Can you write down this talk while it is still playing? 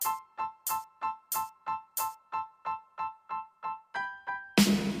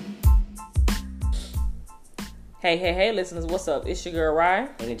Hey, listeners, what's up? It's your girl, Ryan.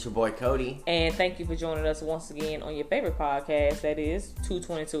 And it's your boy, Cody. And thank you for joining us once again on your favorite podcast, that is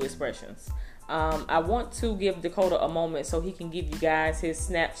 222 Expressions. I want to give Dakota a moment so he can give you guys his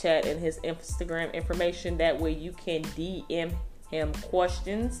Snapchat and his Instagram information. That way you can DM him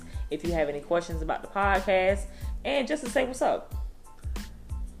questions if you have any questions about the podcast and just to say what's up.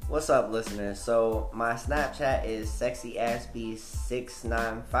 What's up, listeners? So my Snapchat is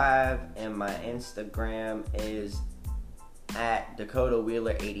sexyaspy695 and my Instagram is at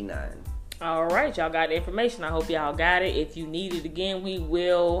DakotaWheeler89. All right, y'all got the information. I hope y'all got it. If you need it again, we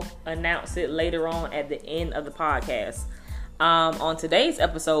will announce it later on at the end of the podcast. On today's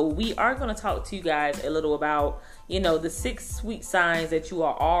episode, we are going to talk to you guys a little about, the 6 sweet signs that you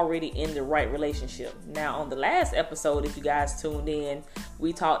are already in the right relationship. Now, on the last episode, if you guys tuned in,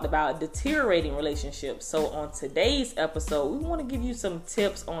 we talked about deteriorating relationships. So on today's episode, we want to give you some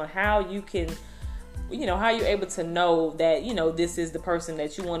tips on how you can, how you're able to know that, this is the person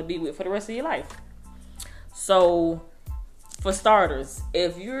that you want to be with for the rest of your life. So for starters,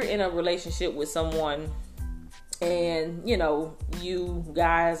 if you're in a relationship with someone and, you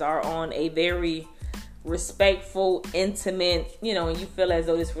guys are on a very respectful, intimate, and you feel as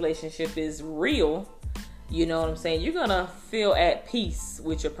though this relationship is real, you know what I'm saying? You're going to feel at peace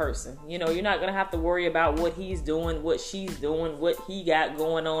with your person. You're not going to have to worry about what he's doing, what she's doing, what he got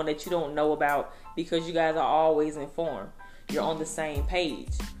going on that you don't know about, because you guys are always informed. You're on the same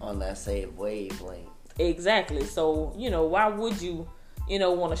page. On that same wavelength. Exactly. So, why would you,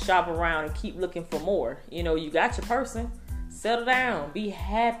 want to shop around and keep looking for more? You got your person. Settle down. Be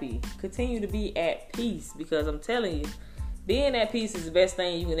happy. Continue to be at peace, because I'm telling you, being at peace is the best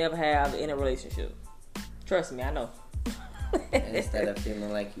thing you can ever have in a relationship. Trust me, I know. Instead of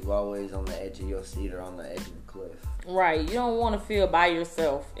feeling like you always on the edge of your seat or on the edge of a cliff. Right. You don't want to feel by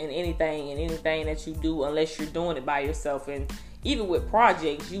yourself in anything that you do unless you're doing it by yourself. And even with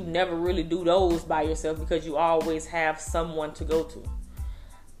projects, you never really do those by yourself because you always have someone to go to.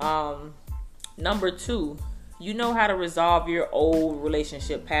 Number 2, you know how to resolve your old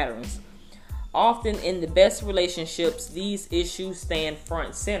relationship patterns. Often in the best relationships, these issues stand front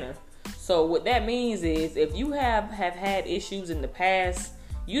and center. So what that means is if you have had issues in the past,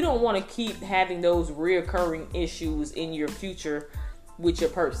 you don't want to keep having those reoccurring issues in your future with your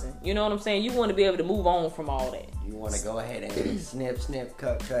person. You know what I'm saying? You want to be able to move on from all that. You want to go ahead and snip,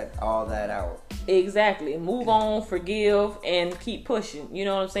 cut all that out. Exactly. Move on, forgive, and keep pushing. You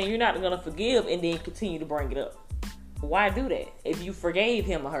know what I'm saying? You're not going to forgive and then continue to bring it up. Why do that? If you forgave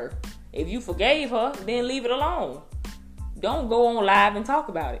him or her. If you forgave her, then leave it alone. Don't go on live and talk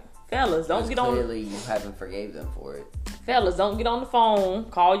about it. Fellas, don't get on. Clearly, you haven't forgave them for it. Fellas, don't get on the phone.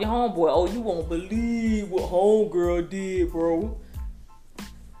 Call your homeboy. Oh, you won't believe what homegirl did, bro.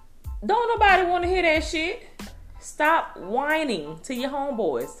 Don't nobody want to hear that shit. Stop whining to your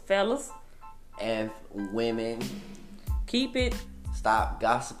homeboys, fellas. And women, keep it. Stop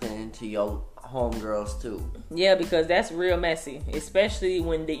gossiping to your homegirls too. Yeah, because that's real messy. Especially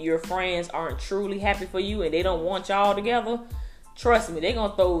when your friends aren't truly happy for you and they don't want y'all together. Trust me, they're going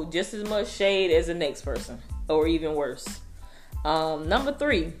to throw just as much shade as the next person. Or even worse. Number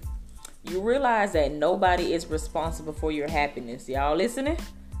 3, you realize that nobody is responsible for your happiness. Y'all listening?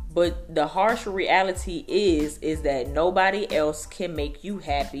 But the harsh reality is that nobody else can make you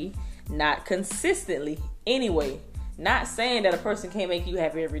happy. Not consistently. Anyway, not saying that a person can't make you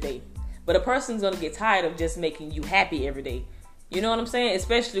happy every day. But a person's going to get tired of just making you happy every day. You know what I'm saying?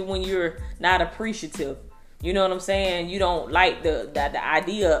 Especially when you're not appreciative. You know what I'm saying? You don't like the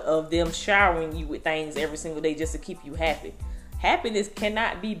idea of them showering you with things every single day just to keep you happy. Happiness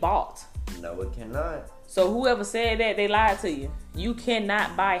cannot be bought. No, it cannot. So whoever said that, they lied to you. You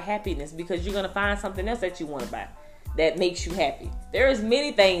cannot buy happiness because you're going to find something else that you want to buy that makes you happy. There is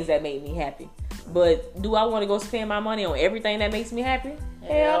many things that make me happy. But do I want to go spend my money on everything that makes me happy?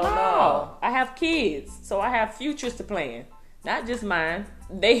 Hell no. I have kids, so I have futures to plan. Not just mine.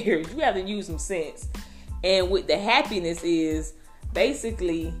 Theirs. You have to use some sense. And with the happiness is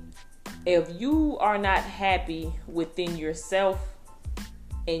basically if you are not happy within yourself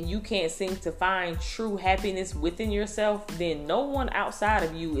and you can't seem to find true happiness within yourself, then no one outside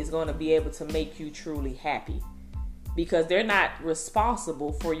of you is going to be able to make you truly happy because they're not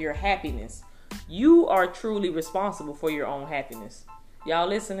responsible for your happiness. You are truly responsible for your own happiness. Y'all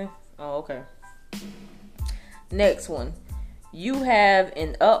listening? Oh, okay. Next one. You have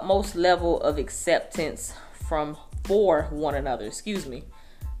an utmost level of acceptance for one another.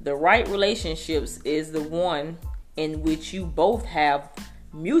 The right relationships is the one in which you both have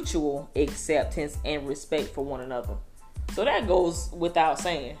mutual acceptance and respect for one another. So that goes without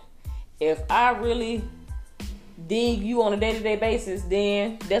saying. If I really dig you on a day-to-day basis,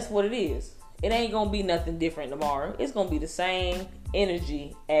 then that's what it is. It ain't gonna be nothing different tomorrow. It's gonna be the same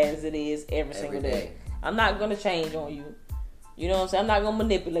energy as it is every single day. I'm not gonna change on you. You know what I'm saying? I'm not gonna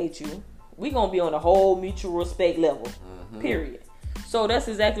manipulate you. We gonna be on a whole mutual respect level. Period. So that's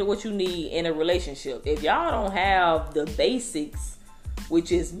exactly what you need in a relationship. If y'all don't have the basics,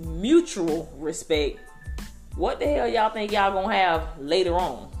 which is mutual respect, what the hell y'all think y'all gonna have later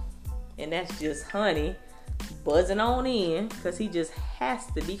on? And that's just Honey buzzing on in, because he just has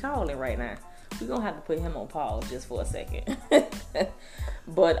to be calling right now. We're gonna have to put him on pause just for a second.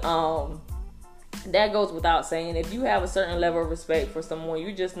 But that goes without saying. If you have a certain level of respect for someone,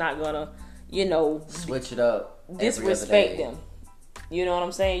 you're just not gonna, switch it up, disrespect them. You know what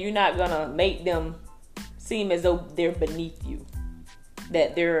I'm saying? You're not gonna make them seem as though they're beneath you,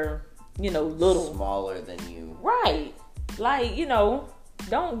 that they're little, smaller than you. Right? Like,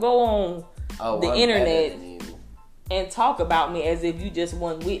 don't go on the internet and talk about me as if you just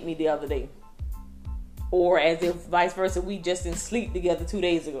went with me the other day, or as if vice versa, we just didn't sleep together 2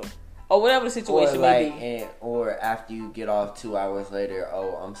 days ago, or whatever the situation may be. Or after you get off 2 hours later,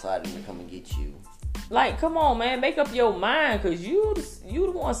 I'm sliding to come and get you. Like, come on, man, make up your mind, because you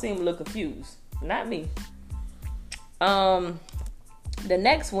the one seem a little confused, not me. The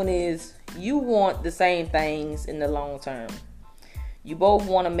next one is, you want the same things in the long term. You both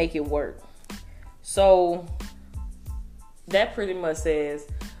want to make it work. So that pretty much says,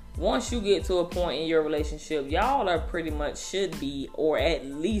 once you get to a point in your relationship, y'all are pretty much should be, or at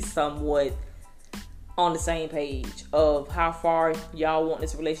least somewhat, on the same page of how far y'all want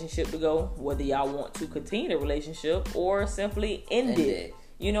this relationship to go, whether y'all want to continue the relationship or simply end it.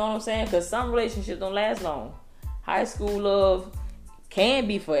 You know what I'm saying? Because some relationships don't last long. High school love can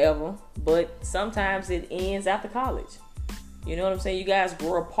be forever, but sometimes it ends after college. You know what I'm saying? You guys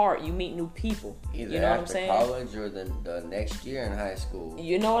grow apart. You meet new people. Either you know after what I'm saying? college or the next year in high school.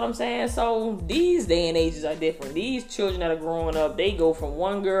 You know what I'm saying? So these day and ages are different. These children that are growing up, they go from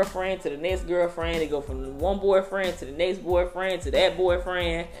one girlfriend to the next girlfriend. They go from one boyfriend to the next boyfriend to that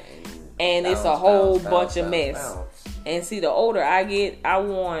boyfriend. And it's a whole bunch of mess. And see, the older I get, I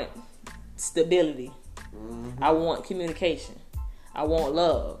want stability. I want communication. I want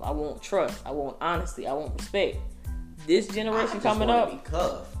love. I want trust. I want honesty. I want respect. This generation coming up, be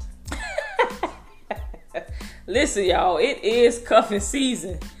cuffed. Listen, y'all, it is cuffing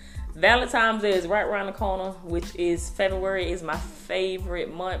season. Valentine's Day is right around the corner, which is February. Is my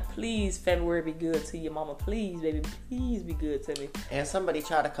favorite month. Please, February, be good to your mama. Please, baby, please be good to me. And somebody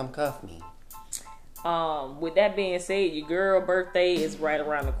try to come cuff me. With that being said, your girl birthday is right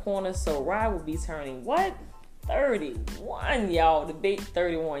around the corner, so Rye will be turning what? 31, y'all. The big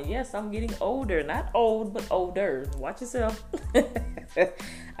 31. Yes, I'm getting older. Not old, but older. Watch yourself.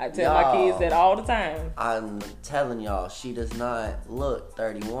 I tell my kids that all the time. I'm telling y'all, she does not look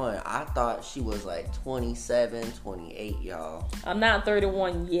 31. I thought she was like 27, 28, y'all. I'm not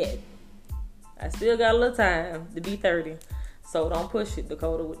 31 yet. I still got a little time to be 30. So don't push it,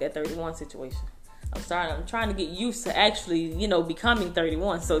 Dakota, with that 31 situation. I'm trying to get used to actually, becoming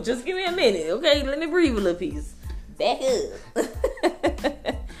 31. So just give me a minute, okay? Let me breathe a little piece. Back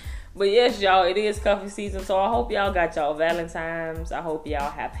up. But yes, y'all, it is cuffing season. So I hope y'all got y'all Valentines. I hope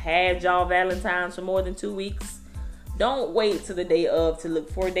y'all have had y'all Valentines for more than 2 weeks. Don't wait till the day of to look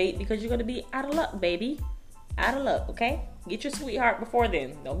for a date, because you're going to be out of luck, baby. Out of luck, okay? Get your sweetheart before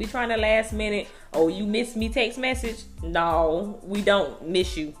then. Don't be trying to last minute, you miss me text message. No, we don't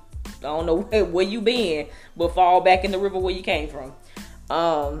miss you. I don't know where you been, but fall back in the river where you came from.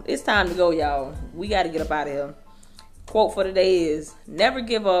 It's time to go, y'all. We got to get up out of here. Quote for today is, never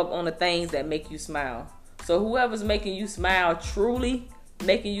give up on the things that make you smile. So whoever's making you smile, truly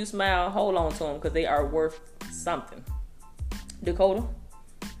making you smile, hold on to them, because they are worth something. Dakota?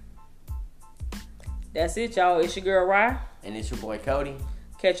 That's it, y'all. It's your girl, Rye. And it's your boy, Cody.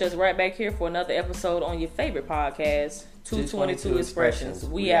 Catch us right back here for another episode on your favorite podcast, 222 Expressions.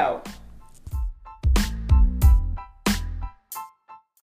 We out.